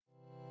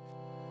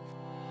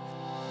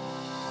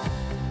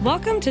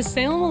Welcome to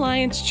Salem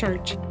Alliance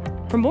Church.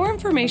 For more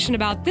information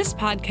about this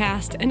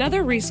podcast and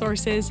other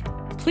resources,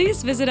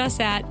 please visit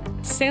us at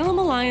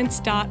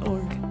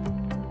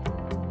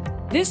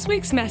salemalliance.org. This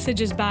week's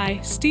message is by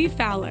Steve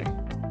Fowler.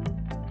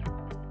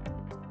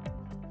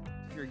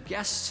 If you're a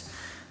guest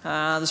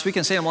this week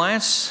in Salem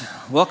Alliance,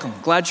 welcome.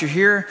 Glad you're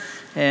here.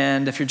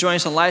 And if you're joining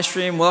us on live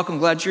stream, welcome.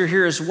 Glad you're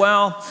here as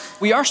well.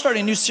 We are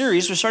starting a new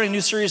series. We're starting a new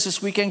series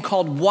this weekend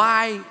called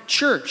Why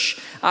Church.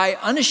 I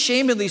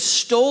unashamedly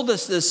stole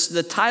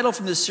the title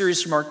from this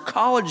series from our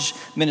college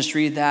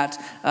ministry that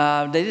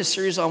they did a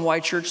series on Why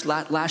Church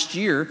last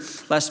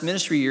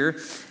ministry year.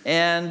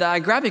 And I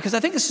grabbed it because I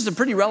think this is a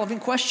pretty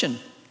relevant question.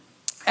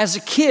 As a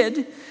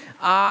kid,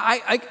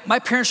 my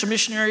parents are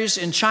missionaries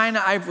in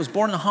China. I was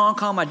born in Hong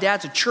Kong. My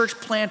dad's a church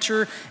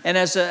planter. And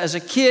as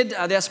a kid,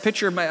 that's a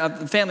picture of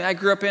the family I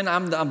grew up in.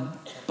 I'm the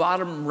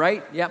bottom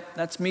right. Yep,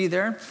 that's me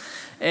there.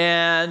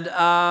 And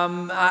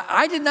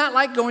I did not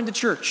like going to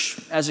church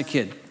as a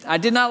kid. I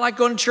did not like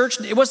going to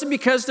church. It wasn't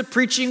because the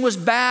preaching was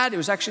bad. It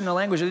was actually in a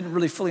language I didn't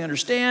really fully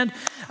understand.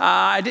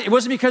 It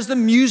wasn't because the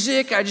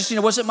music,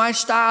 wasn't my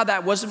style.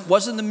 That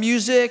wasn't the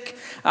music.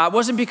 It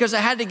wasn't because I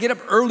had to get up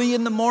early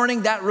in the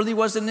morning. That really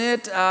wasn't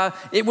it.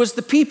 It was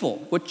the people,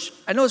 which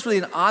I know is really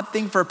an odd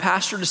thing for a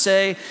pastor to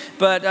say,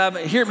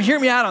 but hear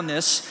me out on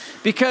this,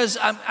 because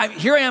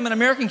here I am, an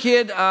American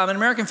kid, an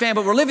American fan,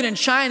 but we're living in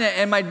China,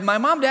 and my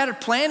mom and dad are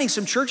planning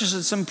some churches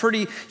in some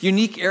pretty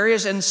unique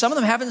areas, and some of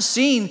them haven't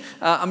seen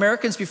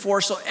Americans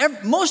before. So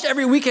most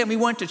every weekend we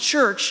went to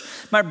church.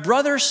 My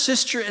brother,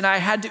 sister, and I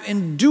had to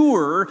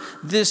endure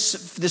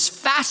this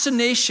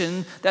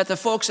fascination that the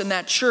folks in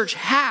that church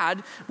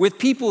had with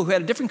people who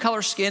had a different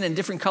color skin and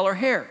different color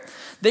hair.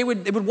 They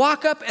would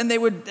walk up and they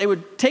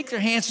would take their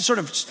hands and sort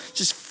of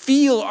just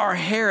feel our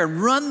hair and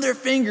run their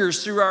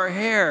fingers through our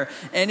hair,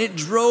 and it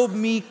drove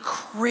me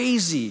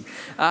crazy.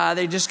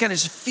 They just kind of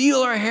feel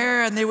our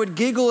hair, and they would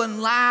giggle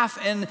and laugh,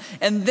 and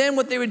then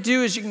what they would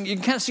do is you can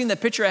kind of see in the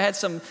picture I had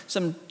some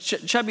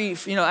chubby,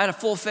 I had a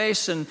full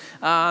face, and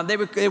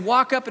they'd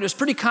walk up, and it was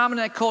pretty common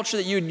in that culture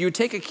that you would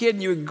take a kid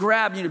and you would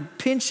grab, you'd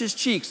pinch his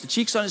cheeks, the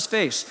cheeks on his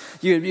face.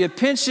 You'd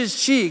pinch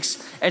his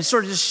cheeks and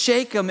sort of just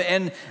shake him,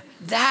 and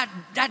that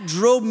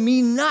drove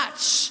me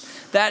nuts.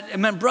 That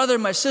my brother,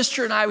 my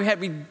sister,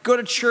 and we'd go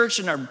to church,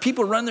 and our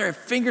people run their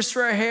fingers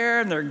through our hair,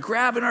 and they're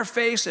grabbing our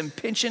face and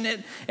pinching it.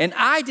 And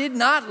I did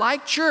not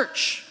like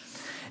church.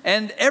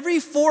 And every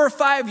 4 or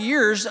 5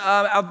 years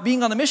of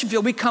being on the mission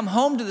field, we come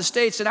home to the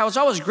States, and I was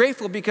always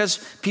grateful because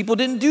people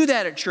didn't do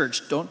that at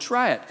church. Don't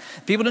try it.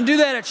 People didn't do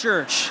that at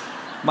church.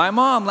 My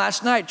mom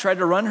last night tried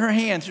to run her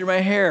hand through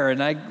my hair,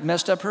 and I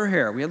messed up her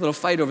hair. We had a little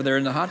fight over there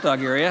in the hot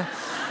dog area.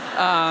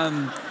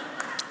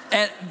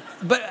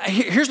 But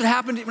here's what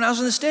happened when I was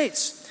in the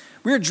States.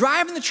 We were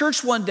driving to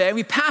church one day.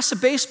 We passed a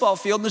baseball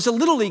field, and there's a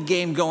Little League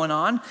game going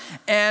on.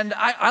 And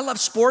I love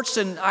sports,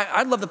 and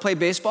I'd love to play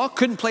baseball.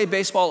 Couldn't play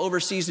baseball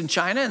overseas in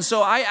China. And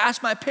so I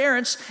asked my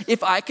parents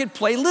if I could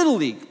play Little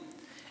League.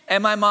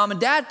 And my mom and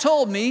dad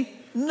told me,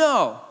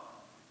 no.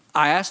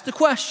 I asked the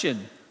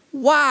question,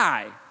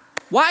 why?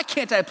 Why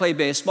can't I play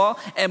baseball?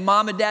 And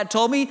mom and dad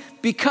told me,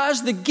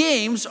 because the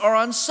games are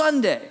on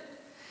Sunday.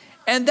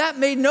 And that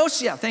made no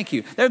sense. Yeah, thank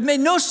you. That made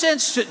no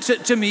sense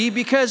to me,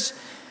 because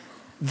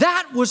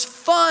that was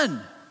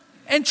fun,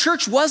 and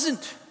church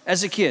wasn't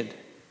as a kid.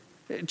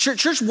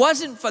 Church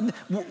wasn't fun.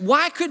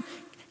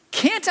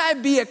 Can't I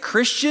be a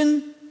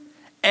Christian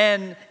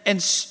and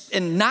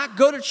not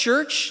go to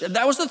church?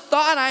 That was the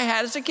thought I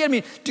had as a kid.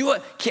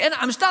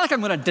 It's not like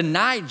I'm going to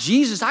deny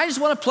Jesus. I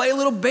just want to play a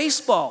little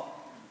baseball.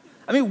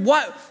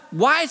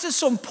 Why is it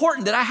so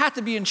important that I have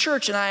to be in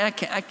church and I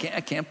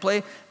can't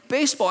play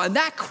baseball? And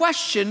that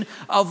question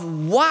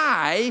of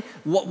why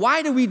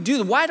do we do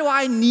that? Why do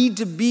I need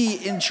to be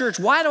in church?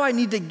 Why do I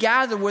need to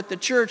gather with the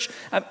church?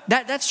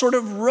 That sort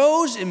of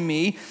rose in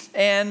me.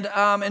 And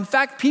in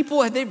fact,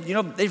 people,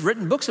 they've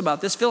written books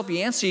about this. Philip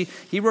Yancey,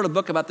 he wrote a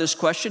book about this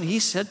question. He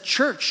said,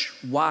 church,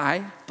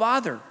 why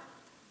bother?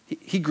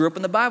 He grew up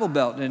in the Bible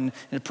Belt in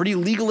a pretty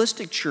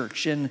legalistic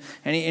church, and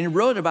he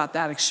wrote about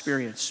that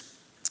experience.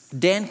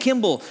 Dan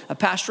Kimball, a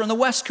pastor on the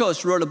West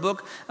Coast, wrote a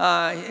book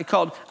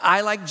called I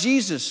Like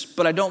Jesus,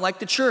 But I Don't Like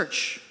the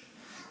Church.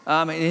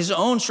 His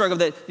own struggle,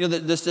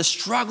 the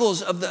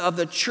struggles of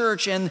the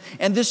church, and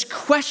this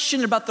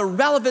question about the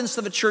relevance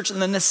of the church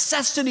and the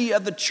necessity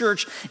of the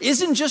church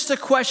isn't just a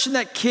question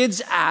that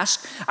kids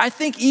ask. I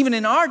think even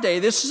in our day,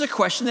 this is a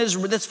question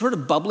that's sort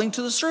of bubbling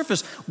to the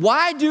surface.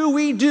 Why do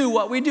we do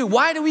what we do?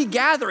 Why do we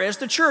gather as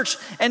the church?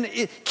 And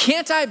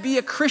can't I be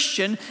a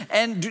Christian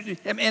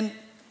and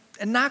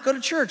not go to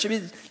church?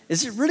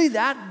 Is it really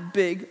that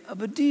big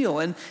of a deal?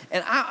 And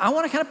I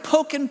want to kind of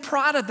poke and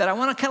prod at that. I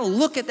want to kind of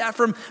look at that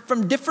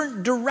from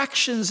different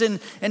directions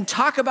and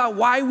talk about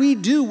why we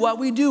do what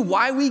we do,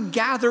 why we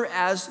gather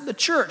as the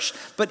church.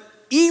 But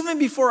even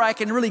before I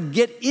can really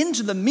get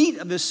into the meat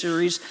of this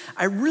series,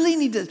 I really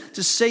need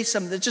to say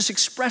something, just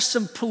express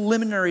some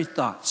preliminary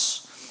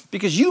thoughts.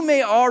 Because you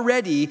may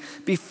already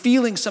be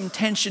feeling some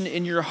tension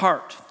in your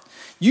heart.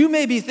 You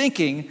may be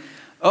thinking,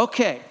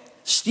 okay,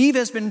 Steve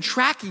has been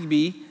tracking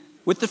me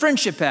with the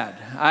friendship pad.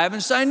 I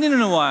haven't signed in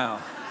a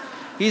while.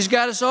 He's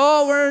got us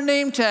all wearing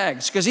name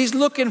tags because he's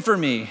looking for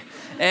me.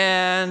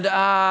 And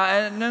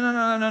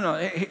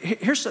no.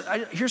 Here's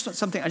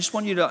something I just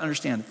want you to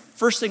understand.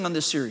 First thing on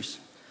this series,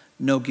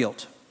 no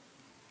guilt.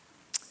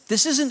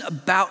 This isn't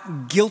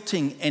about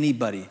guilting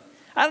anybody.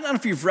 I don't know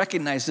if you've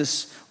recognized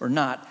this or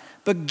not,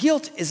 but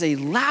guilt is a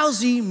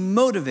lousy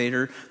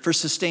motivator for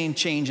sustained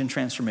change and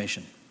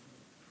transformation.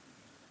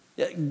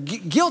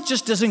 Guilt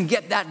just doesn't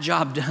get that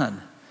job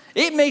done.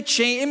 It may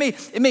change,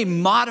 it may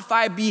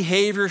modify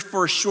behavior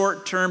for a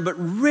short term, but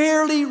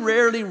rarely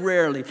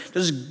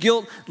does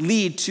guilt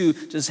lead to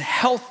this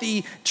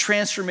healthy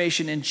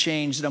transformation and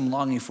change that I'm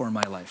longing for in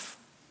my life.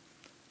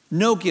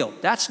 No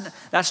guilt.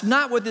 That's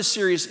not what this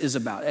series is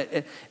about.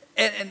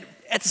 And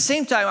at the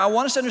same time, I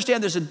want us to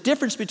understand there's a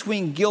difference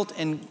between guilt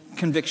and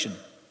conviction.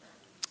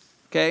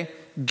 Okay?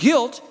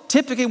 Guilt,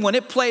 typically when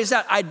it plays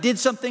out, I did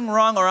something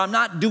wrong or I'm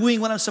not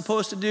doing what I'm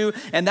supposed to do,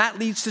 and that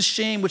leads to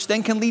shame, which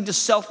then can lead to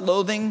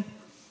self-loathing.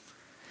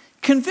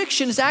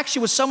 Conviction is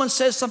actually when someone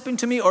says something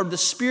to me or the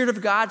Spirit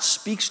of God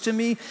speaks to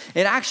me.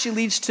 It actually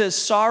leads to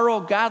sorrow,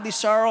 godly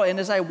sorrow, and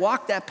as I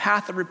walk that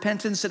path of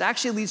repentance, it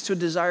actually leads to a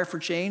desire for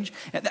change.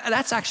 And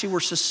that's actually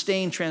where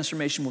sustained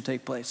transformation will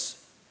take place.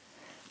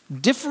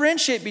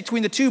 Differentiate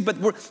between the two,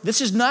 but this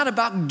is not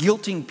about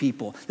guilting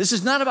people. This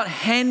is not about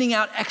handing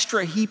out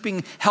extra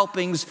heaping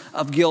helpings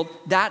of guilt.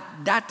 That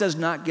does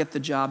not get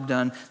the job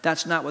done.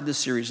 That's not what this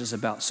series is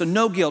about. So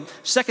no guilt.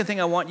 Second thing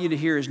I want you to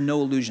hear is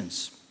no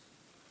illusions.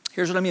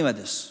 Here's what I mean by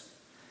this.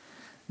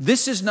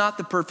 This is not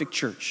the perfect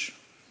church.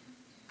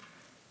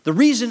 The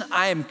reason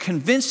I am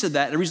convinced of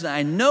that, the reason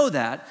I know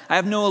that, I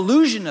have no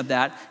illusion of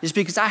that, is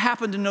because I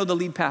happen to know the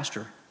lead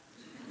pastor.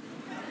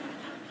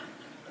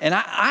 And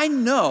I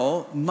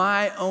know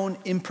my own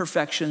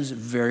imperfections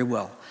very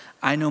well.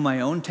 I know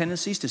my own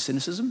tendencies to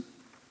cynicism.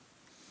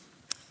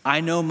 I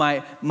know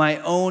my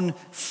own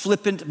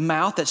flippant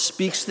mouth that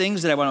speaks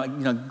things that I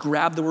want to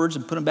grab the words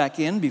and put them back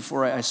in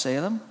before I say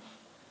them.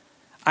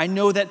 I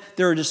know that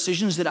there are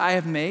decisions that I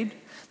have made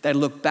that I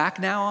look back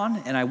now on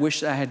and I wish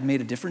that I had made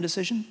a different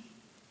decision.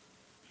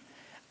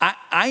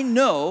 I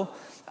know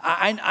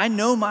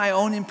my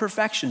own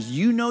imperfections.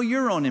 You know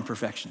your own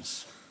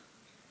imperfections.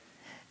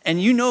 And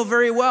you know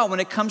very well when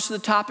it comes to the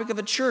topic of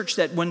a church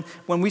that when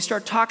we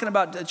start talking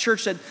about the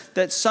church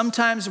that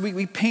sometimes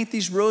we paint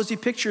these rosy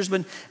pictures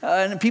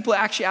and people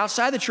actually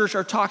outside the church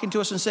are talking to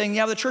us and saying,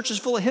 yeah, the church is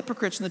full of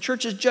hypocrites and the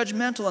church is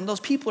judgmental and those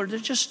people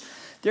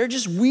they're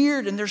just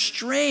weird and they're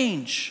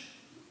strange.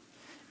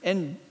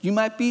 And you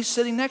might be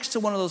sitting next to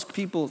one of those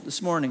people this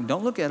morning.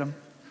 Don't look at them.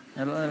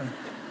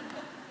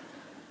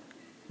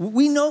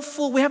 We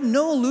have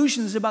no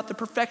illusions about the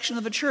perfection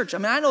of a church. I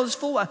mean, I know this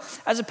full well.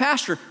 As a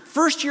pastor,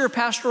 first year of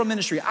pastoral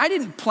ministry, I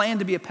didn't plan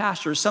to be a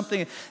pastor. It's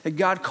something that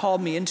God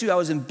called me into. I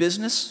was in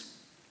business.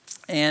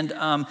 And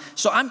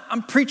so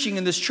I'm preaching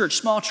in this church,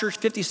 small church,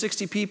 50,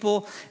 60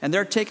 people, and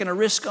they're taking a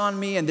risk on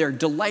me, and they're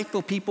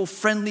delightful people,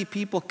 friendly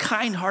people,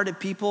 kind-hearted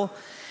people.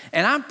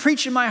 And I'm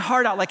preaching my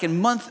heart out like in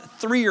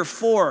month 3 or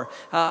 4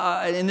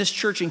 in this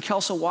church in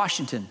Kelso,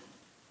 Washington.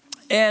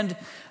 And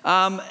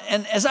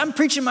as I'm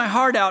preaching my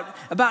heart out,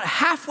 about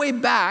halfway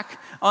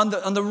back on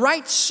the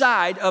right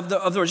side of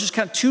the just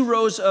kind of 2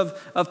 rows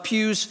of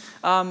pews,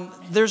 I'll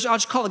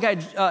just call the guy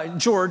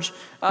George.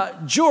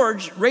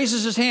 George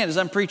raises his hand as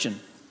I'm preaching.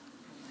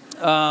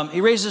 He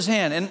raises his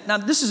hand, and now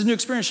this is a new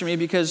experience for me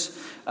because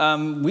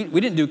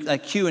we didn't do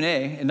like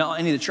Q&A in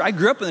any of the church. I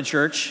grew up in the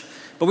church,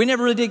 but we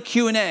never really did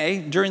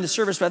Q&A during the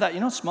service. But I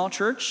thought, small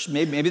church,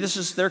 maybe this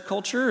is their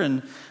culture,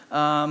 and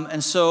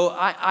so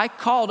I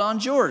called on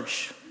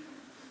George.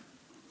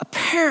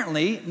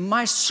 Apparently,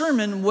 my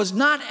sermon was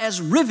not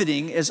as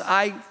riveting as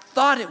I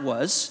thought it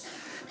was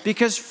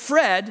because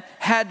Fred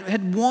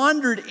had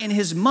wandered in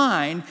his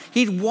mind.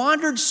 He'd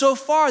wandered so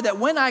far that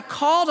when I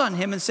called on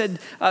him and said,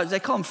 did I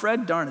call him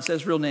Fred? Darn, it says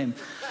his real name.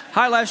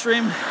 Hi,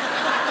 Livestream.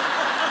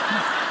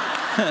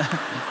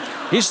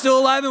 He's still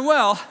alive and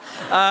well.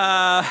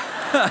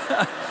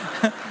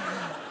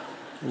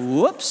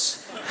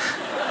 Whoops.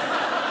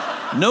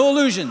 No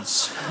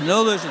illusions.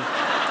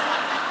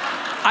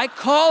 I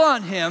call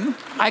on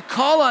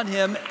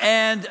him,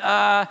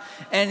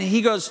 and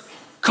he goes,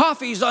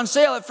 coffee's on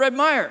sale at Fred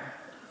Meyer.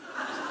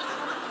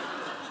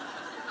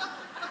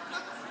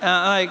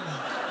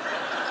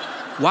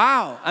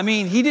 Wow. I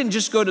mean, he didn't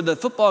just go to the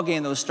football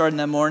game that was starting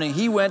that morning.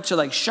 He went to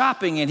like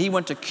shopping, and he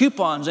went to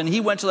coupons, and he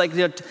went to like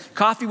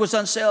coffee was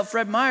on sale at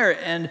Fred Meyer.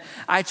 And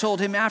I told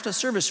him after the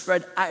service,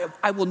 Fred,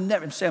 I will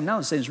never, I'm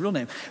not saying his real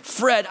name.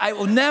 Fred, I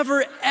will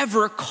never,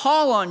 ever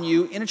call on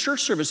you in a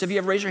church service. Have you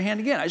ever raised your hand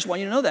again? I just want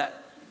you to know that.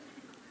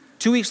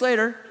 2 weeks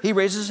later, he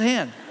raises his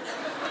hand.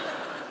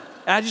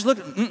 And I just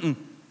looked at him,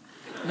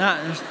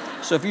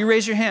 So if you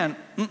raise your hand,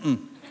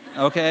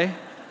 okay?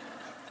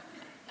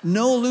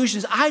 No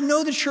illusions. I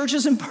know the church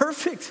is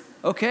imperfect,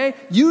 okay?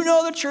 You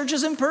know the church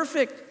is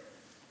imperfect.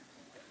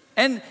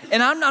 And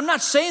I'm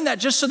not saying that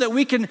just so that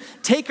we can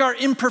take our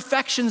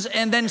imperfections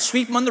and then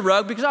sweep them on the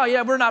rug because, oh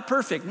yeah, we're not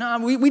perfect. No,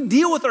 we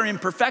deal with our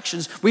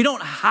imperfections. We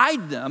don't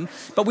hide them,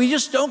 but we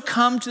just don't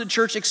come to the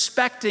church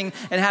expecting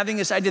and having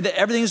this idea that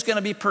everything is going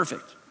to be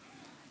perfect.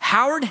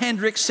 Howard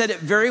Hendricks said it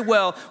very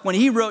well when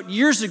he wrote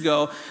years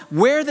ago,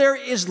 where there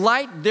is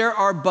light, there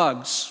are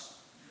bugs.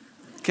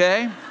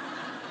 Okay?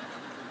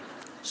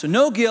 So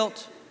no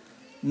guilt,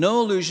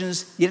 no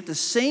illusions, yet at the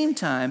same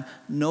time,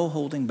 no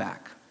holding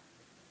back.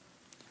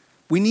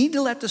 We need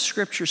to let the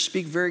scripture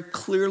speak very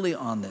clearly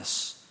on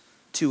this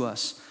to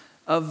us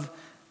of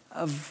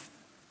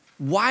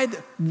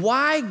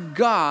why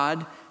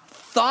God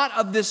thought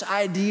of this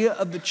idea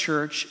of the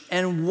church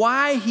and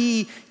why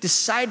he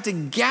decided to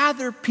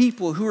gather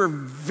people who are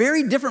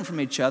very different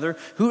from each other,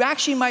 who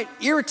actually might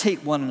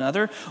irritate one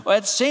another, or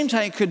at the same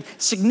time could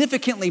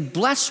significantly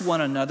bless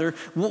one another.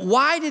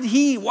 Why did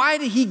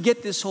he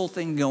get this whole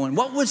thing going?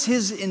 What was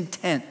his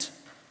intent?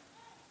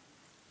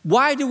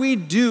 Why do we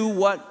do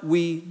what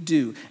we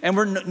do? And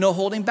we're no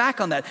holding back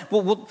on that.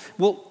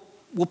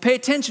 We'll pay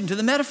attention to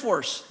the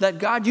metaphors that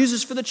God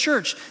uses for the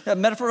church. A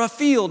metaphor of a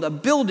field, a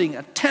building,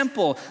 a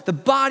temple, the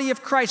body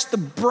of Christ, the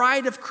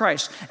bride of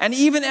Christ. And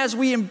even as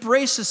we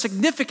embrace the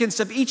significance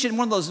of each and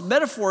one of those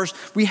metaphors,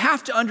 we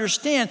have to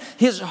understand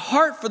his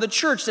heart for the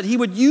church, that he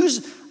would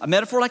use a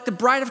metaphor like the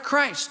bride of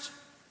Christ.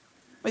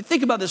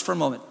 Think about this for a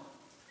moment.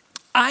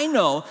 I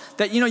know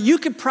that, you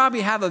could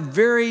probably have a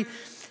very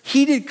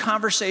heated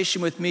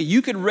conversation with me.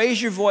 You could raise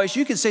your voice.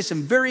 You could say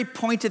some very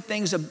pointed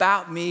things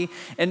about me.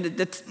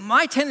 And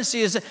my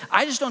tendency is that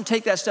I just don't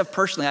take that stuff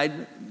personally.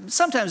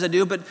 Sometimes I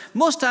do, but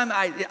most time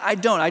I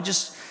don't.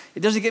 It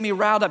doesn't get me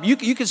riled up.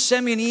 You could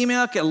send me an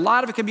email. A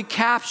lot of it could be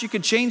caps. You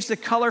could change the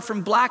color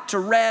from black to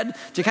red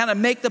to kind of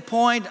make the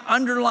point,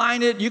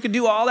 underline it. You could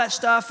do all that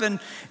stuff. And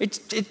it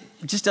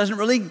just doesn't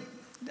really,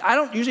 I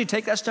don't usually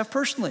take that stuff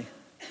personally.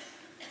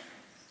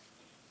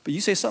 But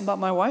you say something about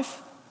my wife?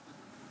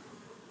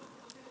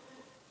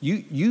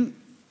 You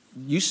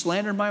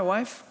slandered my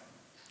wife?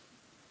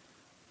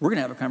 We're going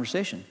to have a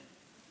conversation.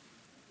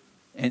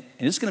 And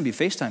it's going to be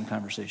a FaceTime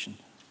conversation.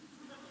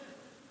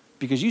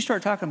 Because you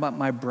start talking about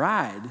my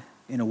bride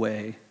in a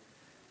way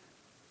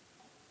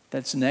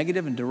that's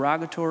negative and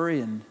derogatory,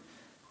 and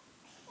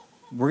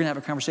we're going to have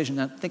a conversation.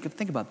 Now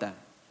think about that.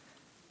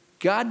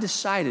 God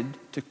decided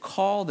to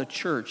call the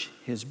church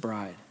his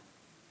bride.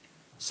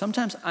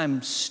 Sometimes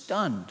I'm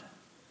stunned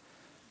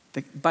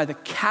by the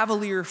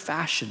cavalier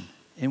fashion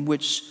in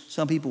which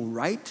some people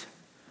write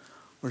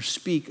or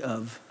speak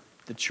of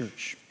the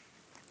church.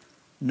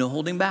 No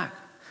holding back.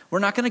 We're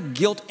not going to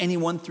guilt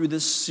anyone through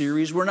this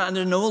series.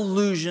 There's no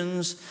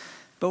illusions,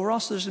 but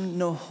there's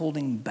no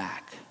holding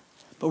back.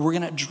 But we're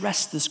going to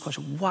address this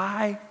question.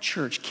 Why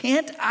church?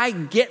 Can't I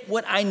get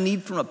what I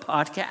need from a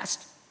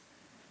podcast?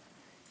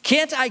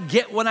 Can't I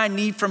get what I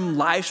need from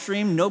live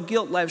stream? No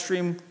guilt live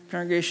stream,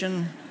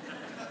 congregation.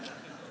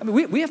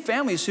 We have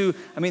families who,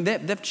 they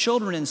have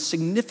children in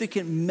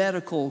significant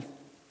medical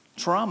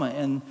trauma,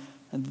 and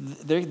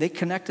they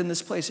connect in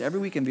this place every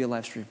weekend via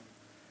live stream.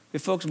 We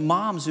have folks,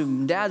 moms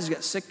and dads who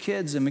got sick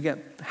kids, and we got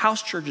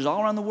house churches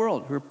all around the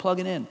world who are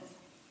plugging in.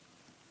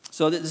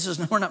 So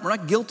we're not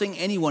guilting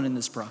anyone in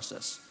this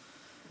process.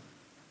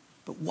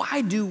 But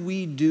why do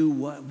we do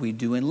what we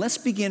do? And let's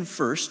begin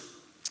first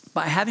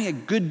by having a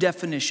good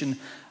definition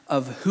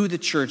of who the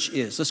church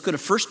is. Let's go to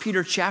 1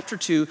 Peter chapter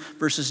 2,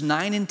 verses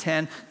 9 and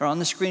 10. They're on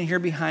the screen here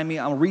behind me.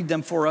 I'll read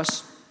them for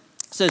us.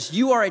 It says,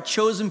 you are a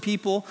chosen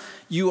people,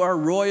 you are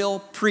royal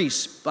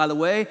priests. By the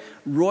way,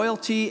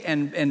 royalty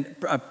and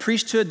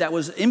priesthood, that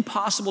was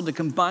impossible to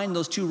combine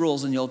those two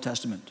roles in the Old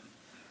Testament.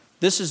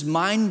 This is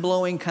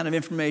mind-blowing kind of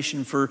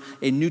information for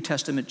a New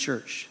Testament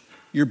church.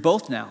 You're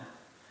both now.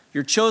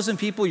 You're chosen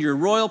people, you're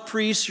royal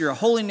priests, you're a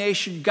holy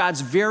nation, God's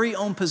very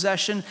own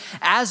possession.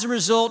 As a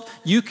result,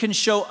 you can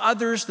show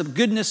others the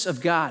goodness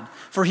of God,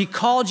 for he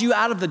called you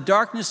out of the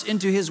darkness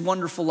into his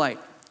wonderful light.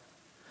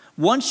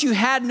 Once you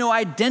had no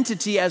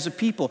identity as a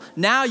people,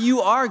 now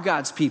you are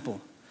God's people.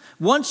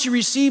 Once you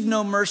received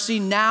no mercy,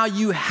 now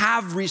you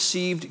have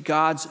received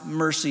God's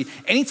mercy.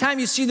 Anytime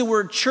you see the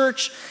word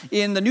church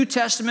in the New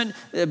Testament,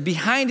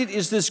 behind it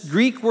is this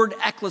Greek word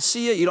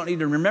ekklesia. You don't need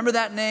to remember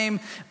that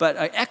name, but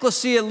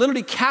ekklesia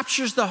literally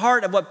captures the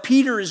heart of what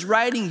Peter is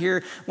writing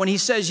here when he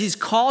says he's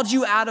called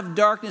you out of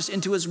darkness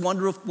into his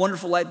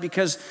wonderful light,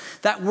 because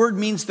that word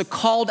means the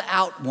called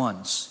out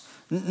ones.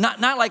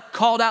 Not like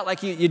called out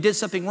like you did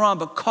something wrong,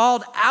 but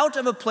called out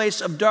of a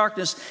place of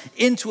darkness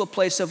into a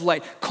place of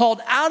light.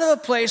 Called out of a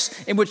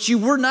place in which you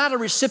were not a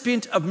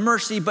recipient of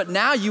mercy, but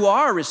now you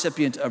are a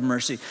recipient of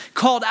mercy.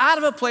 Called out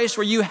of a place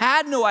where you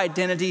had no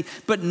identity,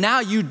 but now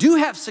you do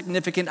have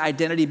significant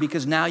identity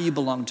because now you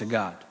belong to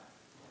God.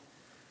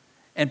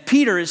 And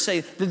Peter is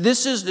saying that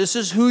this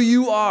is who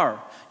you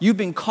are. You've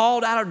been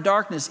called out of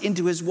darkness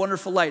into his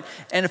wonderful light.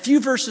 And a few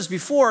verses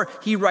before,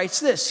 he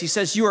writes this. He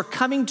says, you are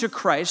coming to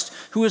Christ,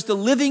 who is the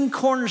living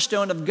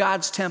cornerstone of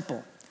God's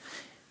temple.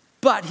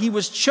 But he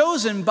was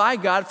chosen by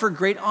God for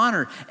great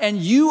honor. And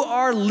you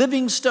are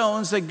living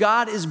stones that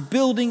God is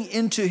building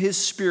into his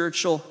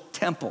spiritual temple.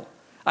 temple.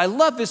 I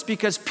love this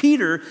because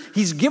Peter,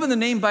 he's given the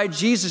name by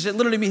Jesus. It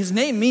literally means, his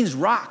name means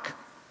rock.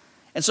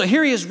 And so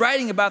here he is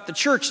writing about the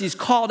church, these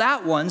called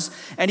out ones,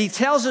 and he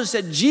tells us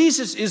that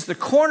Jesus is the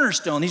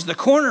cornerstone. He's the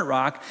corner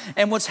rock.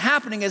 And what's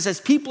happening is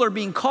as people are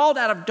being called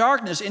out of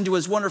darkness into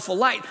his wonderful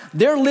light,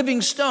 they're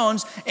living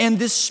stones, and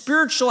this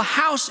spiritual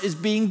house is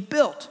being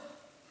built.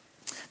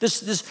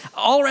 This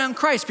all around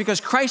Christ, because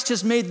Christ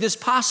has made this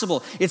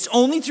possible. It's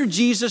only through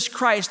Jesus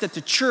Christ that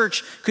the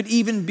church could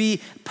even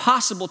be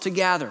possible to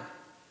gather.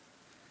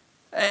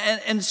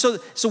 And so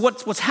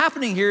what's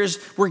happening here is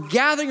we're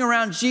gathering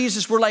around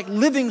Jesus. We're like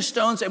living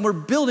stones, and we're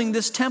building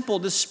this temple,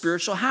 this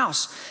spiritual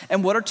house.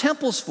 And what are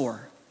temples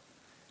for?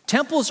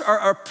 Temples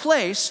are a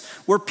place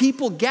where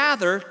people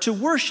gather to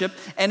worship,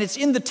 and it's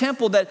in the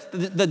temple that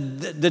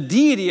the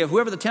deity of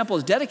whoever the temple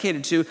is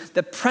dedicated to,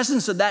 the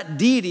presence of that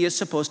deity is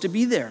supposed to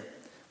be there.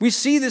 We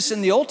see this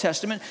in the Old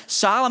Testament.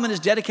 Solomon is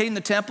dedicating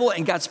the temple,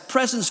 and God's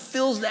presence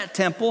fills that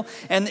temple,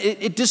 and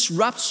it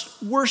disrupts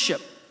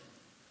worship.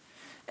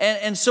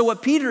 And so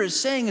what Peter is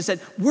saying is that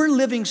we're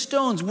living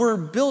stones. We're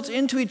built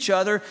into each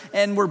other,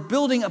 and we're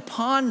building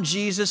upon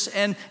Jesus,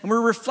 and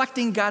we're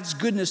reflecting God's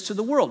goodness to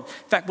the world.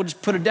 In fact, we'll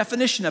just put a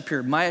definition up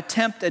here. My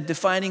attempt at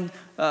defining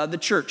the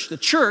church. The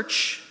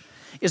church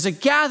is a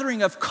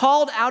gathering of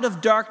called out of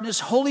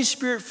darkness, Holy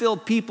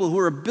Spirit-filled people who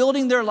are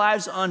building their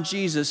lives on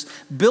Jesus,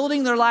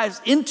 building their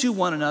lives into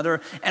one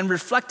another, and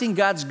reflecting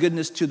God's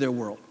goodness to their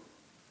world.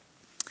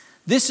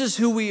 This is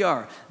who we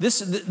are.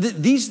 This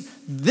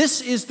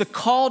is the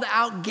called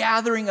out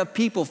gathering of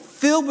people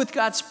filled with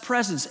God's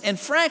presence. And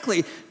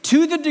frankly,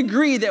 to the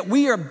degree that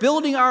we are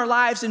building our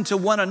lives into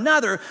one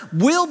another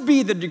will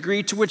be the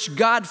degree to which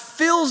God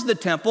fills the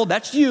temple.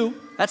 That's you.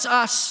 That's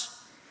us.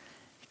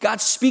 God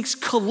speaks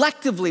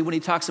collectively when he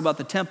talks about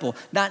the temple,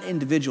 not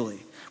individually,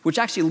 which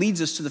actually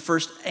leads us to the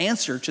first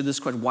answer to this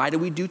question. Why do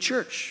we do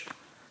church?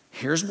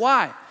 Here's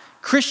why.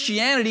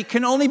 Christianity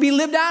can only be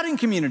lived out in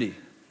community.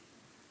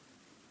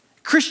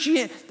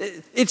 Christianity,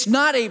 it's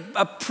not a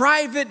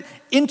private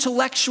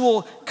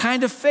intellectual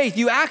kind of faith.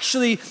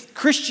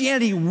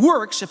 Christianity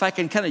works, if I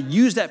can kind of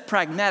use that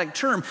pragmatic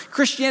term.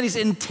 Christianity is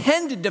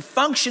intended to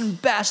function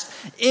best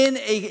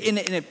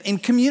in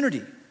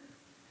community.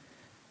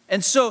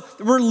 And so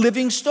we're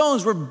living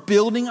stones. We're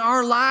building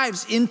our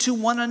lives into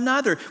one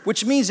another,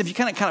 which means if you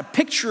kind of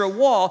picture a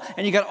wall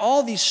and you got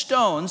all these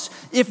stones,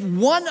 if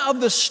one of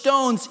the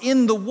stones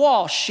in the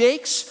wall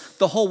shakes,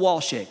 the whole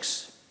wall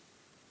shakes.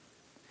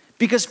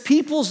 Because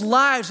people's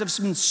lives have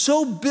been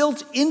so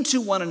built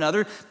into one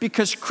another,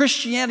 because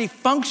Christianity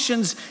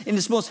functions in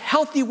its most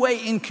healthy way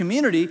in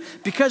community,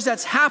 because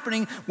that's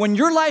happening. When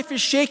your life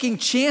is shaking,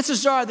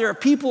 chances are there are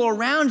people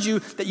around you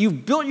that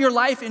you've built your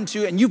life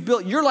into, and you've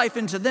built your life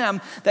into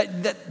them,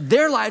 that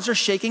their lives are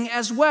shaking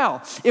as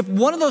well. If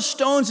one of those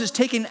stones is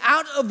taken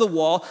out of the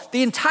wall,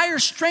 the entire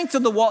strength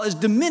of the wall is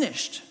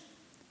diminished.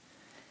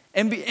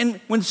 And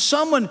when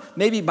someone,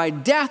 maybe by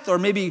death or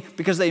maybe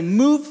because they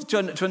move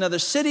to another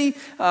city,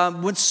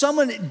 when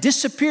someone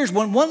disappears,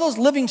 when one of those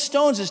living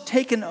stones is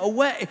taken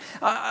away,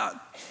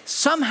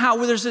 somehow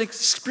there's an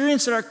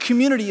experience that our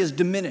community is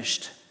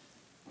diminished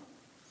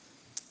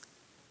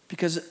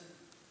because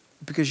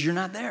you're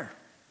not there.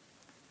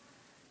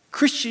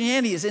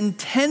 Christianity is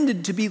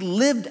intended to be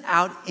lived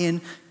out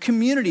in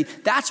community.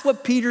 That's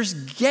what Peter's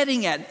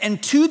getting at.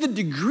 And to the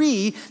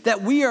degree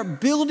that we are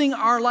building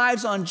our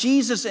lives on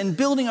Jesus and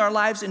building our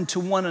lives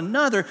into one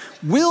another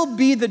will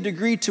be the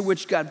degree to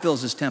which God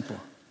builds his temple.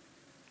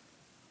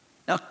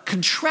 Now,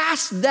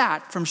 contrast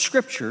that from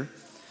Scripture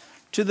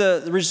to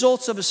the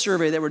results of a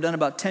survey that were done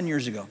about 10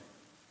 years ago,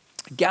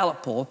 a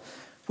Gallup poll,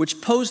 which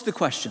posed the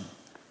question: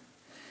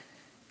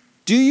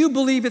 do you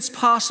believe it's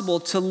possible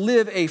to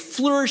live a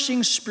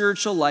flourishing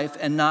spiritual life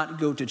and not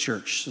go to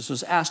church? This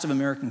was asked of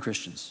American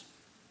Christians.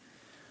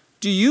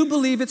 Do you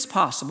believe it's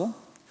possible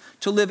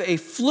to live a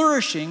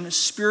flourishing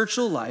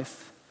spiritual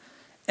life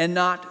and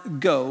not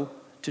go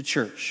to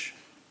church?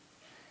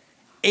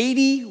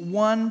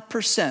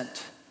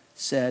 81%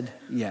 said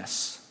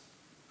yes.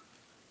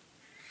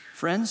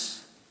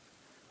 Friends,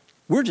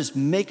 we're just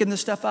making this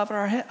stuff out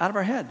of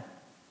our head.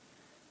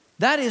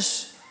 That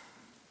is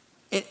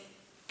it.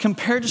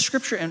 Compared to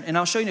Scripture, and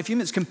I'll show you in a few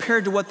minutes,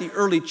 compared to what the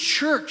early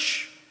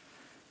church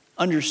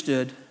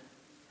understood,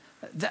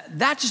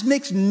 that just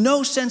makes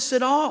no sense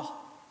at all.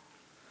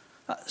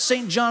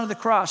 St. John of the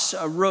Cross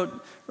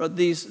wrote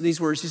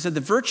these words. He said,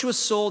 "The virtuous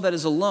soul that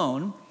is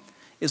alone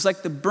is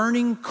like the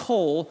burning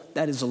coal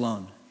that is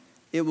alone.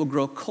 It will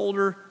grow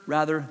colder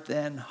rather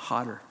than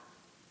hotter."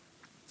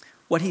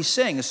 What he's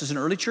saying, this is an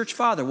early church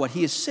father, what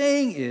he is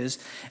saying is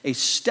a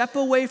step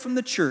away from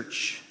the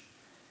church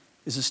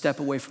is a step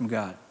away from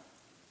God.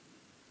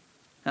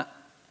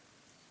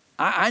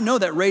 I know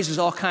that raises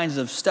all kinds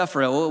of stuff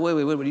around. Oh,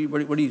 wait, what do you,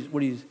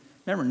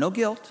 remember, no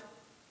guilt,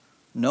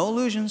 no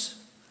illusions.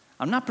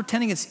 I'm not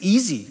pretending it's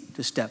easy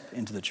to step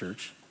into the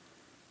church.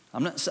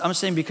 I'm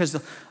saying because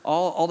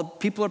all the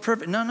people are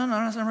perfect. No,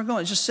 that's not where we're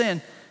going. It's just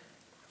saying,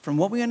 from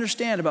what we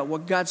understand about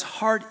what God's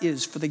heart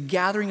is for the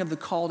gathering of the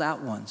called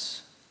out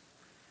ones,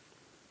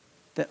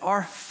 that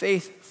our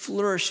faith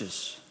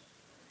flourishes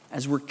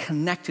as we're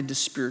connected to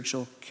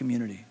spiritual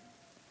community.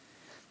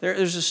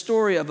 There's a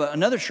story of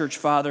another church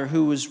father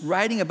who was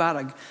writing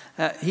about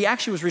he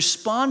actually was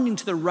responding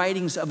to the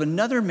writings of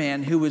another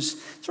man who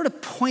was sort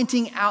of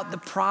pointing out the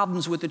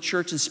problems with the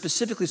church and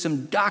specifically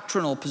some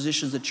doctrinal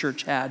positions the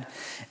church had,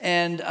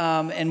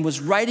 and was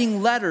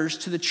writing letters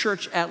to the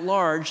church at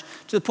large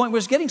to the point where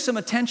it was getting some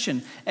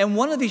attention. And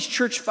one of these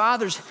church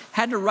fathers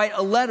had to write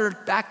a letter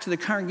back to the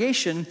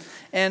congregation.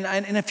 And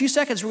in a few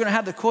seconds, we're going to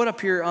have the quote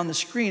up here on the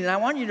screen. And I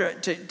want you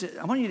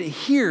to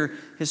hear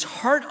his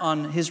heart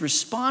on his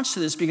response to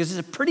this, because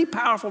it's a pretty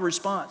powerful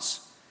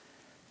response.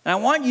 And I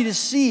want you to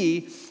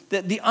see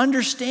that the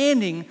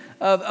understanding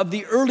of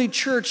the early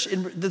church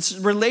in this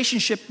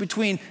relationship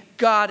between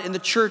God and the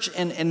church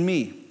and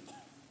me.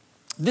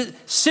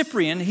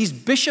 Cyprian, he's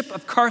bishop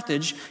of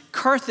Carthage.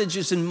 Carthage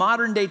is in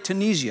modern-day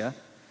Tunisia.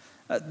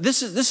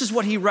 This is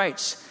what he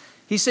writes.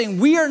 He's saying,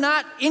 we are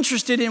not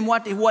interested in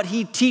what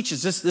he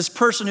teaches. This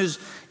person who's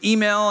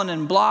emailing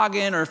and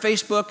blogging or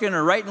Facebooking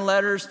or writing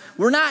letters,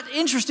 we're not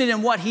interested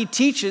in what he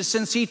teaches,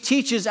 since he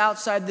teaches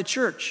outside the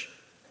church.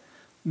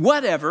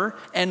 Whatever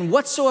and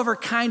whatsoever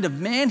kind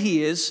of man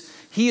he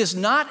is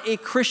not a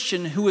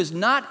Christian who is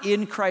not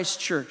in Christ's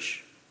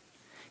church.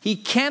 He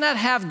cannot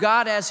have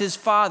God as his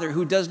father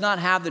who does not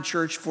have the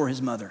church for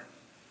his mother.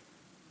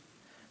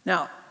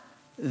 Now,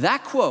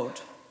 that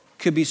quote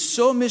could be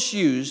so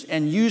misused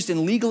and used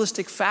in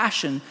legalistic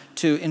fashion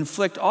to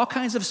inflict all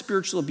kinds of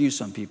spiritual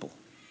abuse on people.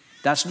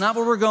 That's not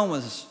where we're going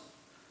with this.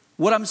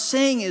 What I'm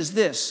saying is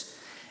this.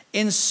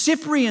 In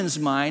Cyprian's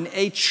mind,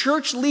 a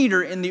church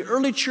leader in the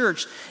early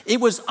church, it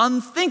was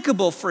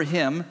unthinkable for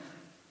him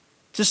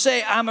to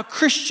say, I'm a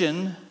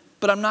Christian,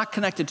 but I'm not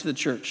connected to the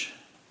church.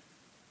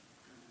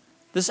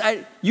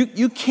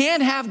 You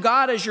can't have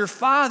God as your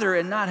father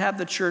and not have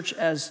the church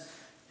as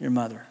your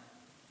mother.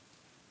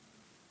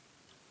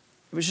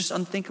 It was just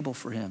unthinkable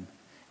for him.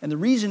 And the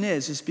reason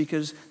is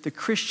because the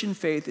Christian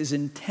faith is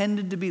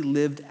intended to be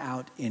lived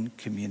out in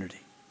community.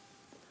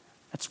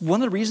 That's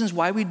one of the reasons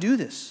why we do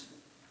this.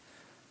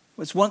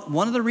 It's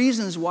one of the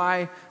reasons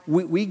why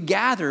we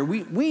gather.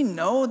 We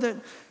know that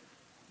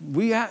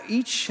we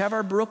each have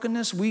our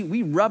brokenness.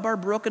 We rub our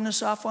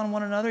brokenness off on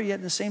one another, yet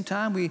at the same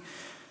time we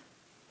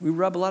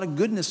rub a lot of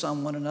goodness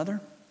on one another.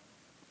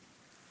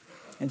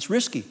 And it's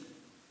risky.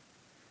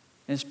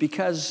 And it's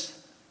because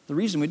the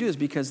reason we do is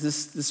because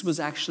this was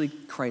actually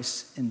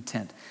Christ's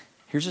intent.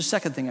 Here's the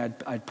second thing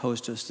I'd pose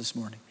to us this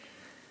morning.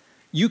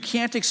 You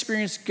can't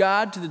experience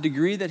God to the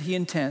degree that he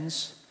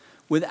intends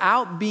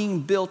without being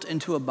built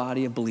into a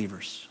body of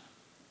believers.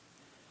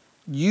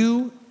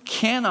 You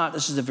cannot,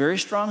 this is a very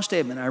strong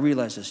statement, I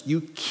realize this,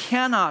 you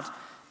cannot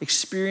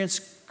experience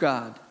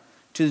God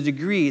to the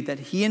degree that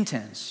he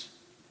intends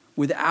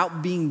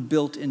without being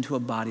built into a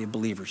body of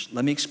believers.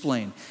 Let me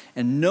explain.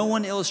 And no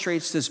one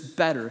illustrates this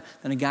better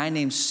than a guy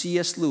named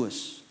C.S.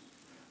 Lewis.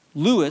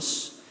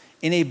 Lewis,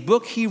 in a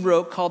book he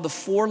wrote called The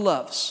Four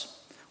Loves,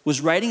 was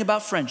writing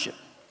about friendship.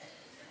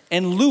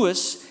 And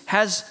Lewis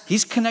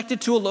he's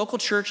connected to a local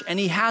church, and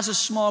he has a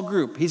small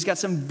group. He's got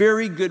some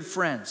very good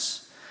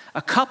friends.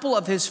 A couple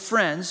of his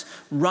friends,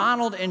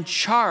 Ronald and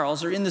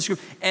Charles, are in this group.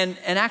 And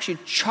actually,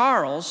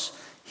 Charles,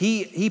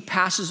 he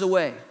passes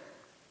away.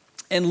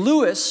 And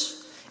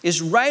Lewis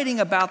is writing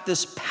about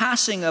this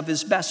passing of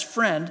his best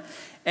friend,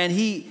 and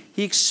he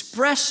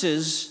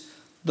expresses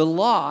the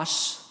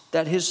loss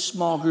that his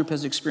small group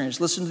has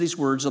experienced. Listen to these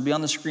words. They'll be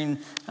on the screen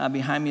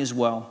behind me as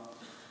well.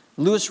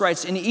 Lewis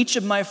writes, in each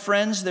of my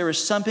friends, there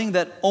is something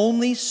that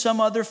only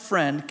some other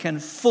friend can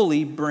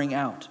fully bring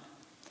out.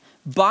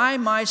 By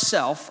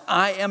myself,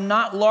 I am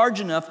not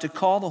large enough to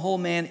call the whole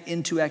man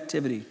into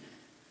activity.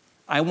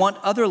 I want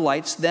other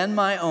lights than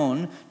my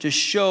own to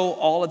show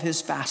all of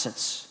his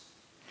facets.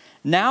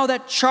 Now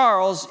that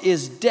Charles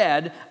is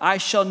dead, I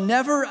shall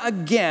never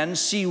again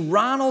see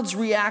Ronald's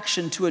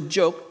reaction to a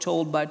joke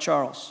told by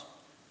Charles.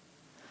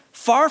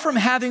 Far from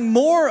having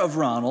more of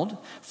Ronald,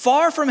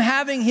 far from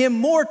having him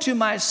more to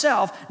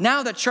myself,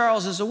 now that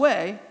Charles is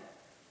away,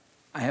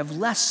 I have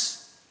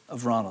less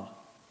of Ronald.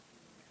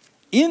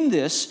 In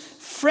this,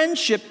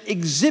 friendship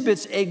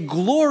exhibits a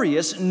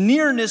glorious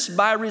nearness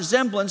by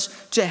resemblance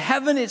to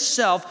heaven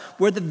itself,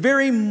 where the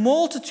very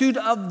multitude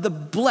of the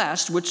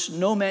blessed, which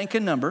no man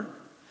can number,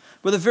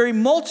 where the very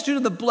multitude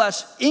of the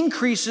blessed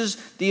increases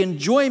the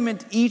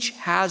enjoyment each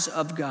has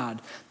of God.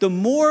 The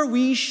more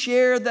we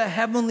share the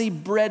heavenly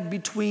bread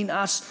between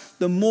us,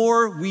 the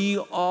more we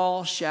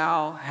all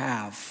shall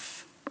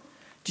have.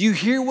 Do you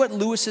hear what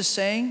Lewis is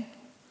saying?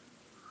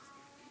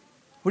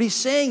 What he's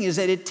saying is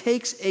that it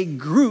takes a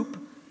group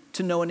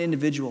to know an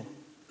individual.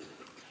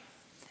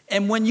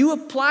 And when you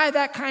apply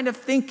that kind of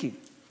thinking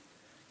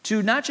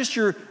to not just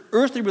your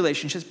earthly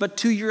relationships, but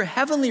to your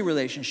heavenly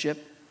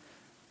relationship,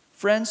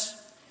 friends,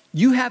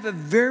 you have a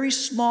very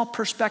small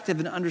perspective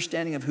and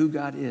understanding of who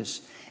God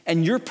is.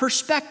 And your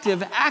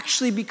perspective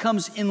actually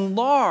becomes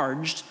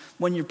enlarged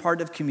when you're part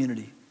of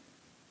community.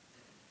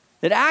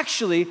 That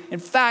actually, in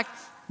fact,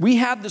 we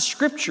have the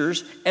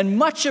scriptures, and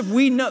much of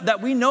we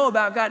know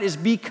about God is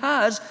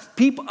because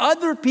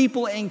other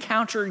people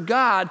encountered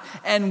God,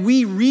 and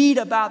we read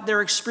about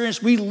their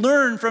experience. We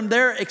learn from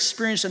their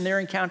experience and their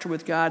encounter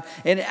with God,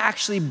 and it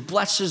actually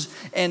blesses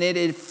and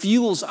it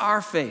fuels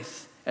our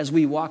faith as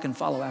we walk and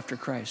follow after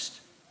Christ.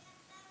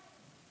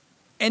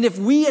 And if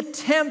we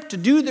attempt to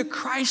do the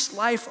Christ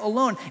life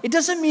alone, it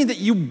doesn't mean that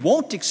you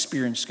won't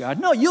experience God.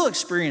 No, you'll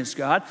experience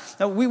God.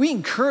 Now, we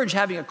encourage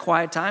having a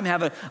quiet time,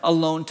 have a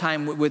alone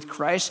time with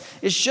Christ.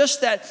 It's just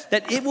that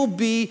it'll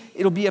be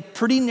a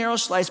pretty narrow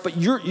slice, but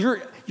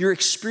your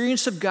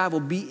experience of God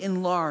will be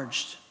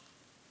enlarged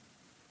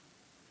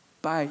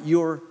by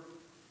your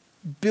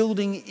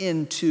building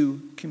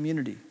into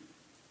community.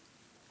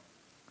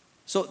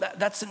 So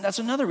that's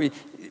another reason.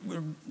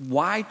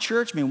 Why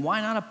church? I mean, why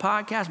not a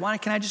podcast? Why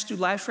can't I just do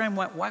live stream?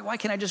 Why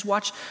can't I just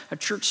watch a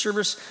church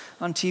service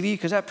on TV?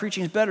 Because that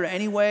preaching is better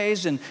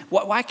anyways. And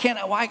why can't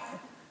I?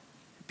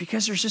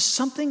 Because there's just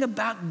something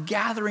about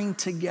gathering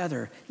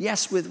together.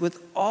 Yes,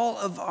 with all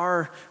of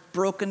our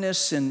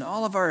brokenness and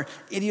all of our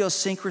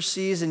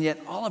idiosyncrasies and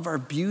yet all of our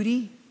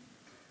beauty.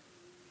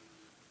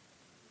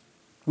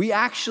 We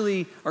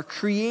actually are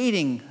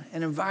creating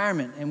an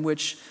environment in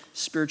which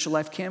spiritual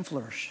life can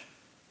flourish.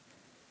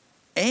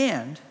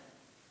 And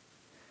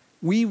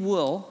we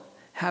will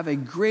have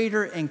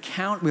greater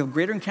encounters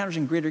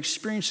and greater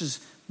experiences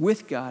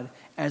with God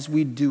as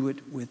we do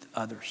it with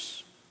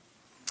others.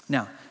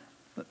 Now,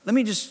 let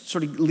me just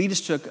sort of lead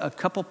us to a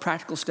couple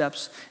practical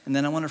steps, and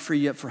then I want to free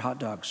you up for hot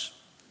dogs.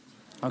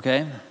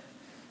 Okay?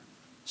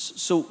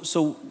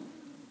 So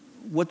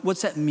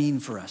what's that mean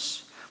for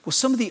us? Well,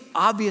 some of the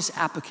obvious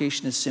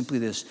application is simply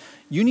this.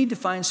 You need to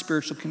find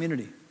spiritual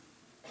community.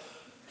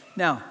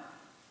 Now,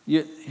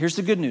 here's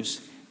the good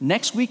news.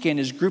 Next weekend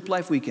is Group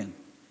Life Weekend.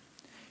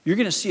 You're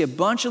going to see a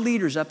bunch of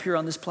leaders up here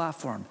on this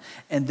platform,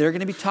 and they're going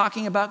to be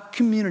talking about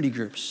community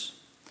groups,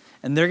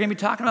 and they're going to be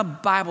talking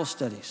about Bible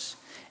studies,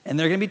 and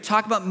they're going to be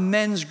talking about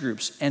men's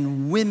groups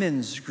and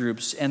women's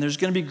groups, and there's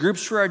going to be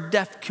groups for our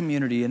deaf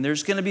community, and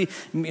there's going to be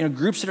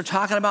groups that are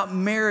talking about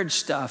marriage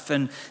stuff,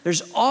 and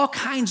there's all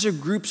kinds of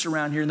groups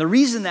around here. And the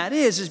reason that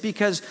is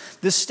because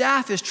the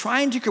staff is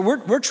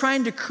we're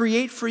trying to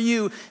create for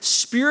you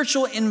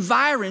spiritual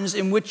environs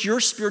in which your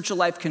spiritual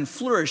life can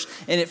flourish,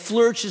 and it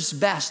flourishes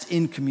best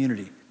in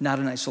community, not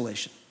in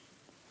isolation.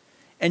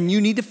 And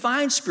you need to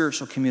find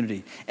spiritual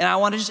community. And I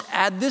want to just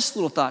add this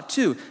little thought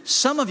too.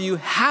 Some of you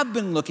have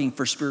been looking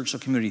for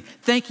spiritual community.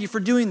 Thank you for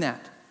doing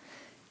that.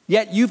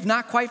 Yet you've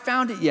not quite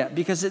found it yet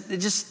because it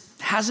just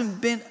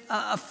hasn't been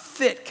a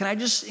fit. Can I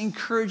just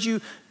encourage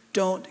you,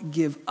 don't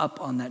give up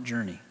on that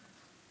journey.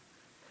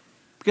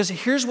 Because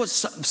here's what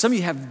some of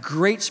you have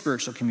great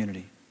spiritual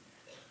community.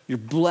 You're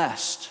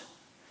blessed.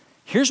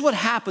 Here's what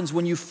happens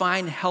when you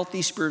find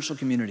healthy spiritual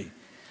community.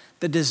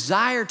 The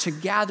desire to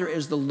gather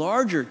as the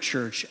larger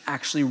church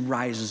actually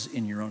rises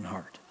in your own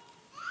heart.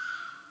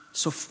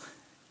 So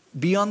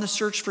be on the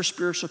search for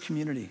spiritual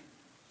community.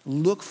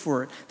 Look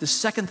for it. The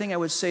second thing I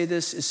would say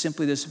is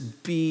simply this: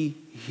 be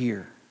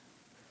here.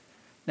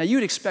 Now, you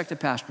would expect a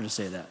pastor to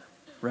say that,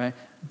 right?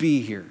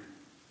 Be here.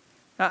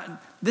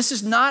 This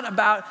is not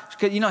about,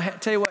 tell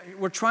you what,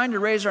 we're trying to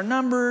raise our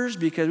numbers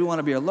because we want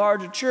to be a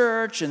larger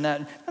church and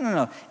that.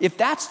 No. If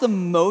that's the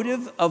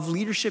motive of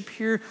leadership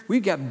here,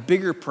 we've got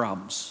bigger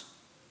problems.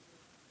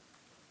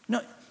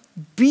 No,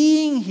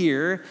 being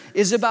here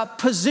is about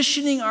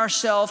positioning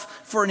ourselves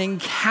for an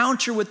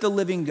encounter with the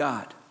living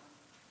God.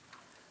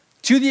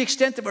 To the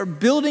extent that we're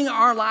building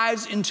our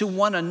lives into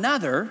one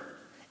another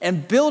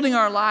and building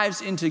our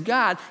lives into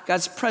God,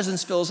 God's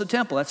presence fills the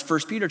temple. That's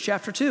 1 Peter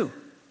chapter 2.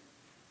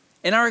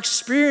 And our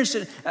experience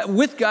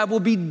with God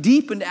will be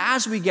deepened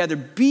as we gather.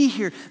 Be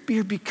here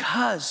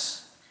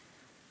because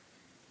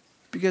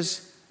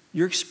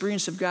your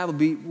experience of God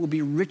will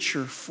be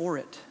richer for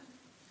it.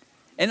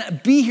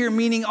 And be here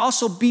meaning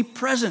also be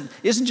present.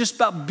 It isn't just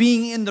about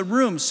being in the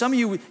room. Some of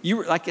you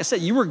were, like I said,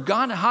 you were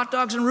gone to hot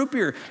dogs and root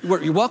beer.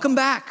 You're welcome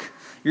back.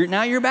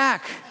 Now you're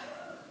back.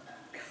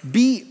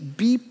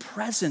 Be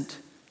present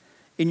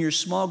in your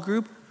small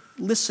group.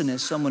 Listen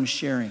as someone's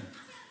sharing.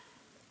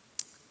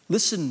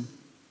 Listen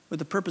with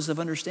the purpose of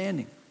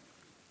understanding.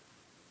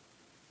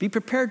 Be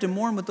prepared to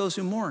mourn with those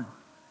who mourn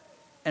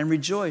and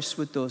rejoice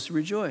with those who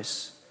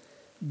rejoice.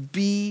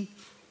 Be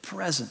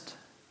present.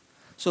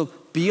 So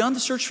be on the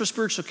search for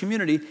spiritual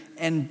community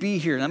and be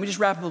here. Let me just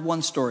wrap up with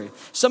one story.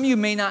 Some of you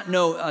may not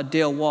know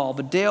Dale Wall,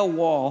 but Dale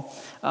Wall,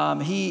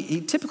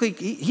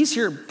 he's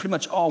here pretty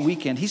much all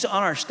weekend. He's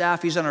on our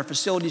staff. He's on our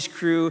facilities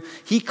crew.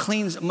 He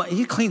cleans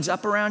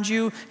up around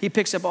you. He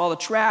picks up all the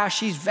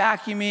trash. He's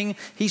vacuuming.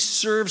 He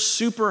serves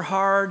super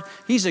hard.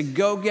 He's a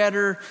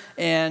go-getter,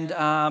 and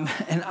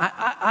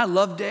I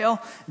love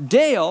Dale.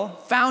 Dale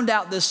found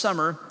out this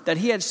summer that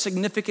he had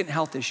significant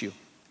health issue.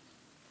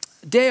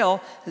 Dale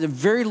has a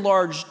very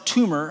large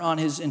tumor on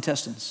his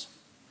intestines.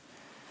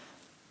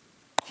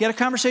 He had a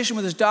conversation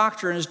with his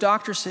doctor, and his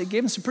doctor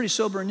gave him some pretty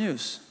sober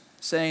news,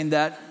 saying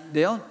that,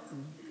 Dale,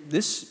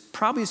 this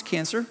probably is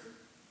cancer.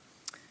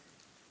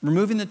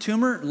 Removing the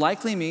tumor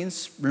likely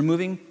means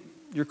removing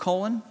your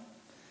colon,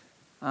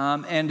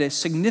 and a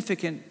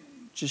significant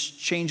just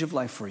change of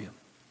life for you.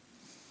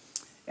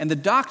 And the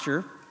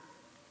doctor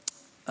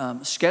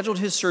scheduled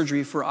his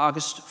surgery for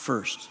August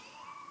 1st.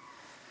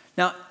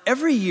 Now,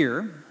 every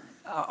year,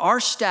 our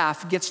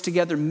staff gets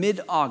together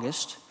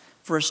mid-August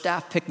for a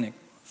staff picnic.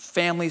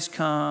 Families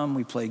come,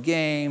 we play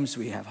games,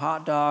 we have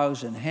hot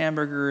dogs and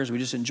hamburgers, we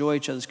just enjoy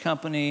each other's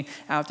company.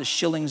 Out at the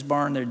Schillings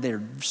Barn,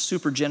 they're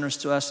super generous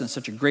to us and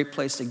such a great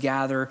place to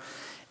gather.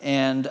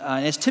 And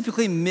it's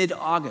typically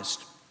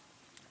mid-August.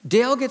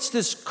 Dale gets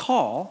this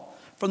call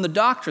from the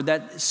doctor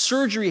that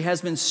surgery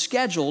has been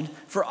scheduled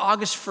for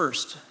August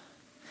 1st.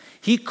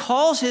 He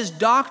calls his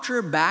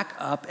doctor back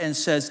up and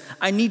says,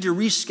 I need to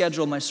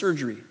reschedule my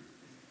surgery.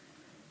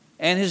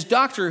 And his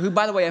doctor, who,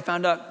 by the way, I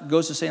found out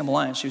goes to Salem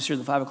Alliance, she was here at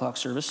the 5 o'clock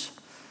service,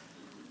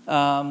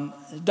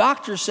 the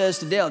doctor says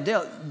to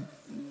Dale,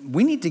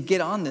 we need to get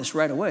on this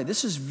right away.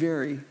 This is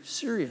very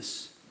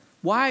serious.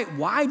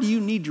 Why do you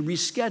need to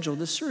reschedule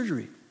this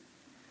surgery?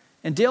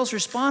 And Dale's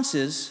response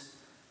is,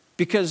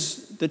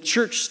 because the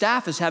church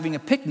staff is having a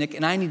picnic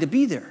and I need to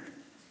be there.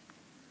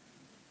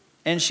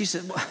 And she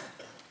said, well,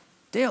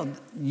 Dale,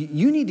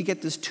 you need to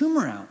get this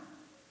tumor out.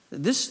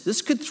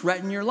 This could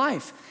threaten your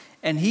life.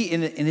 And he,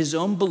 in his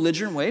own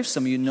belligerent way,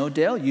 some of you know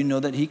Dale, you know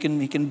that he can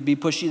be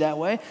pushy that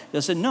way. They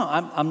said, no,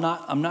 I'm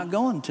not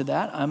going to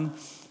that. I'm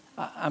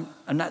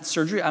not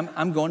surgery.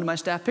 I'm going to my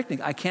staff picnic.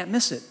 I can't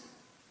miss it.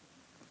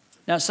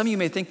 Now, some of you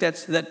may think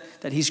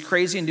that he's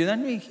crazy and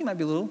doing that. He might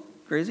be a little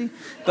crazy,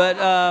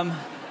 but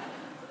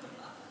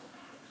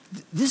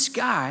this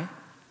guy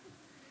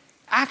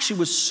actually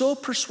was so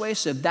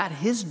persuasive that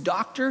his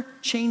doctor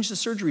changed the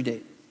surgery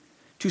date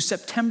to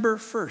September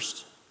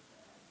 1st.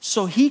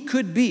 So he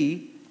could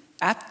be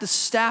at the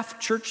staff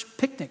church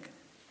picnic.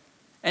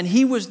 And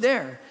he was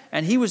there.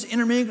 And he was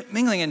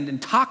intermingling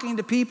and talking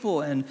to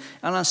people. And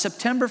on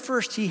September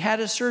 1st, he had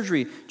his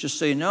surgery. Just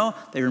so you know,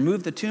 they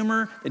removed the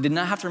tumor. They did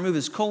not have to remove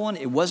his colon.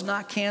 It was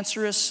not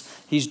cancerous.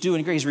 He's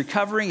doing great. He's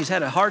recovering. He's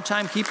had a hard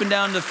time keeping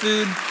down the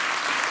food.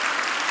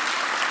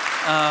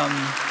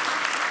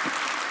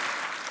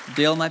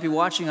 Dale might be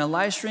watching on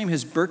live stream.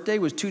 His birthday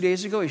was 2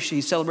 days ago.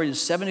 He celebrated his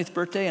 70th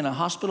birthday in a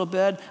hospital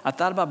bed. I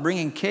thought about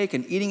bringing cake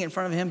and eating it in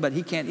front of him, but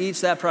he can't eat,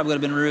 so that probably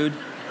would have been rude.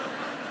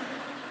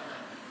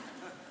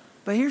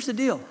 But here's the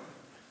deal.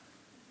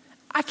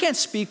 I can't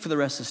speak for the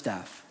rest of the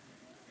staff,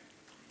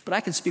 but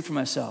I can speak for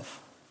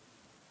myself.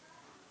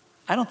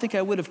 I don't think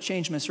I would have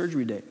changed my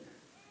surgery date.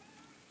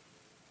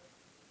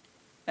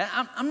 And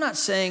I'm not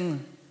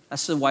saying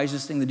that's the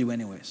wisest thing to do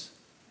anyways.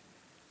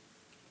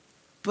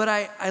 But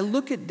I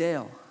look at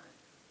Dale,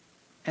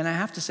 and I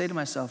have to say to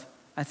myself,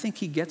 I think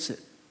he gets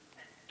it.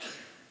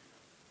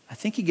 I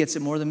think he gets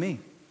it more than me.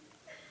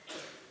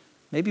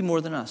 Maybe more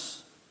than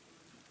us.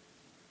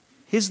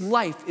 His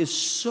life is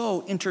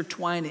so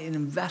intertwined and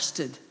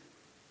invested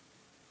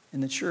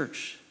in the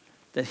church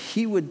that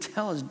he would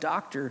tell his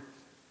doctor,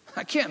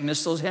 I can't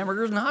miss those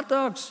hamburgers and hot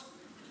dogs.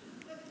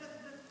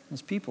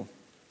 Those people.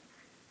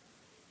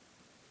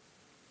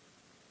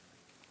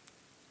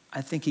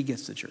 I think he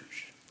gets the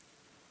church.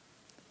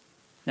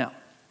 Now,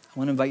 I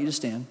want to invite you to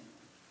stand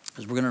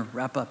as we're going to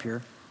wrap up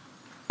here.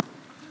 I'm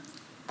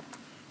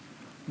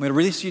going to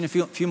release you in a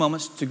few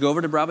moments to go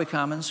over to Broadway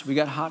Commons. We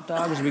got hot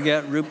dogs, we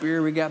got root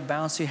beer, we got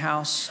bouncy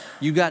house.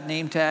 You got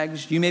name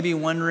tags. You may be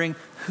wondering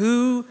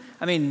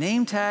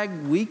name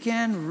tag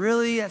weekend,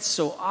 really? That's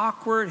so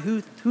awkward.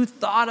 Who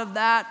thought of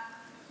that?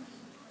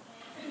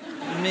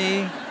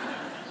 Me.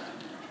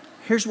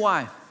 Here's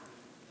why.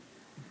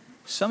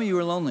 Some of you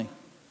are lonely.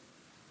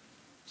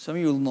 Some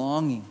of you are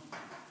longing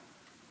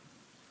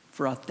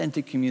for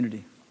authentic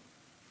community.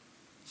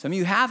 Some of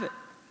you have it.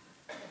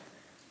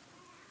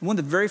 One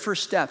of the very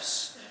first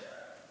steps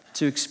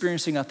to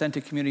experiencing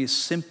authentic community is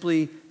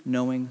simply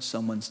knowing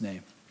someone's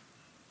name.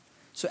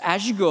 So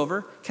as you go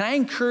over, can I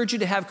encourage you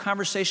to have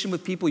conversation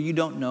with people you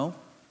don't know?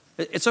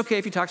 It's okay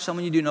if you talk to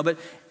someone you do know, but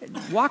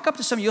walk up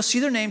to someone, you'll see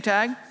their name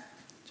tag.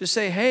 Just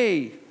say,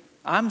 hey,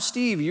 I'm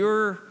Steve,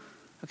 you're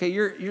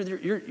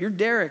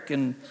Derek,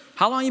 and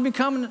how long you been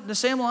coming to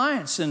Salem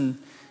Alliance? And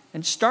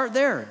start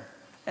there.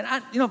 And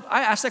I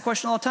ask that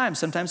question all the time.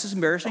 Sometimes it's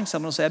embarrassing.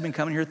 Someone will say, I've been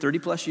coming here 30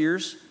 plus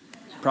years.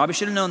 Probably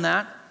should have known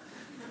that.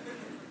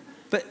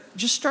 But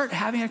just start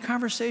having a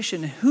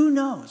conversation. Who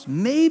knows?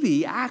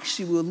 Maybe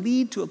actually will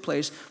lead to a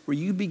place where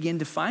you begin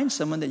to find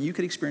someone that you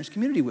could experience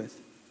community with.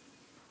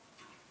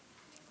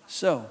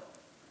 So,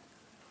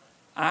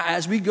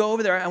 as we go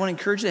over there, I want to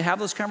encourage you to have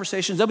those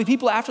conversations. There'll be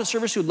people after the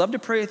service who would love to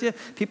pray with you.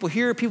 People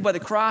here, people by the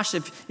cross.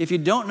 If you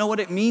don't know what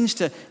it means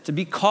to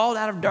be called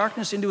out of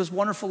darkness into his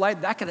wonderful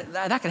light, that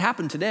could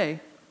happen today.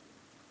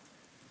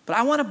 But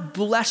I want to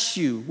bless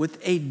you with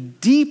a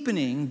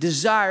deepening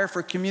desire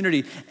for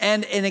community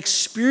and an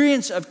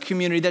experience of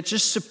community that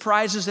just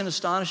surprises and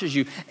astonishes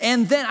you.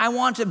 And then I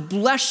want to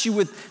bless you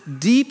with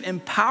deep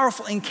and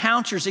powerful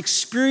encounters,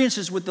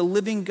 experiences with the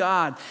living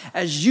God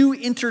as you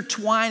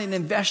intertwine and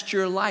invest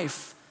your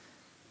life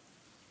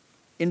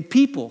in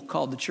people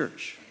called the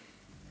church.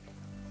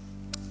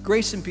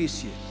 Grace and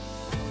peace to you.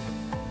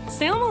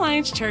 Salem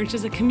Alliance Church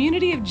is a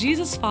community of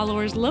Jesus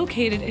followers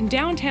located in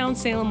downtown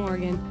Salem,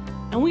 Oregon,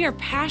 and we are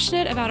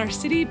passionate about our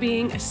city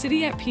being a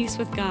city at peace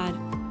with God.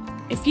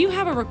 If you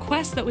have a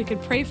request that we could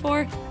pray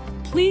for,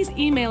 please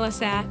email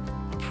us at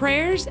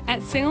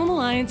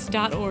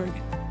prayers@salemalliance.org.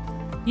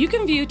 You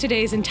can view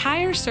today's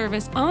entire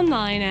service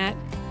online at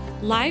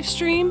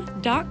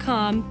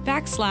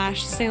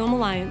livestream.com/Salem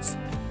Alliance.